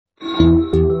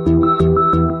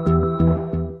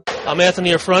I'm Anthony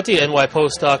Affronti,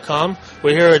 NYPost.com.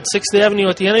 We're here at 6th Avenue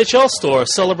at the NHL store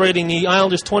celebrating the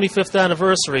Islanders' 25th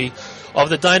anniversary of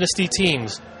the Dynasty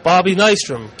teams. Bobby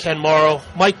Nystrom, Ken Morrow,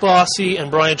 Mike Bossy, and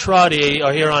Brian Trottier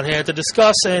are here on hand to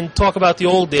discuss and talk about the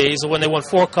old days of when they won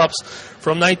 4 cups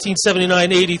from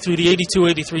 1979-80 through the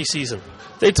 82-83 season.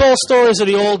 They told stories of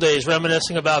the old days,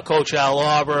 reminiscing about Coach Al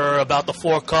Arbor, about the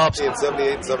 4 cups. In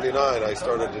 78 and 79, I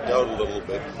started to doubt a little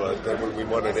bit, but then when we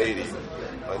won in 80,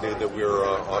 I knew that we were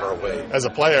on our way. As a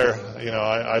player,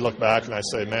 I look back and I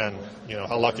say, man,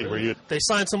 how lucky were you? They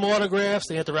signed some autographs.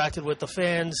 They interacted with the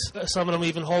fans. Some of them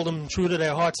even hold them true to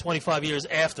their hearts 25 years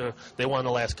after they won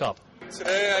the last cup.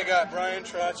 Today I got Brian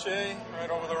Trottier right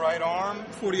over the right arm.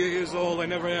 48 years old. I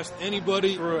never asked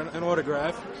anybody for an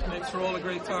autograph. Thanks for all the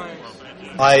great times.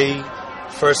 I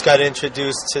first got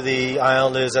introduced to the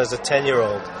Islanders as a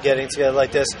 10-year-old. Getting together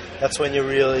like this, that's when you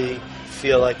really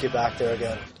feel like you're back there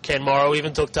again. Ken Morrow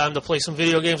even took time to play some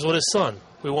video games with his son.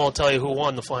 We won't tell you who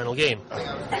won the final game.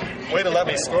 Way to let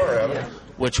me score, Evan.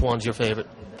 Which one's your favorite?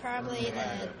 Probably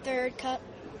the third cup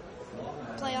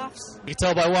playoffs. You can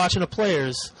tell by watching the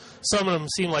players, some of them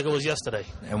seem like it was yesterday.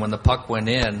 And when the puck went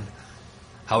in,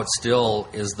 how it still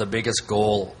is the biggest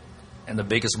goal and the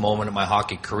biggest moment of my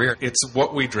hockey career. It's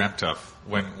what we dreamt of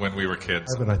when we were kids.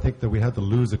 Evan, I think that we had to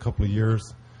lose a couple of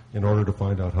years in order to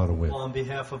find out how to win. Well, on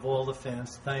behalf of all the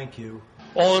fans, thank you.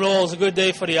 All in all, it was a good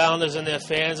day for the Islanders and their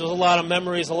fans. There was a lot of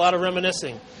memories, a lot of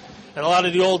reminiscing, and a lot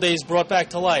of the old days brought back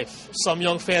to life. Some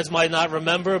young fans might not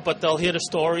remember, but they'll hear the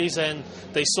stories, and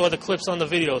they saw the clips on the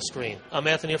video screen. I'm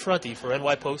Anthony Affronti for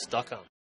NYPost.com.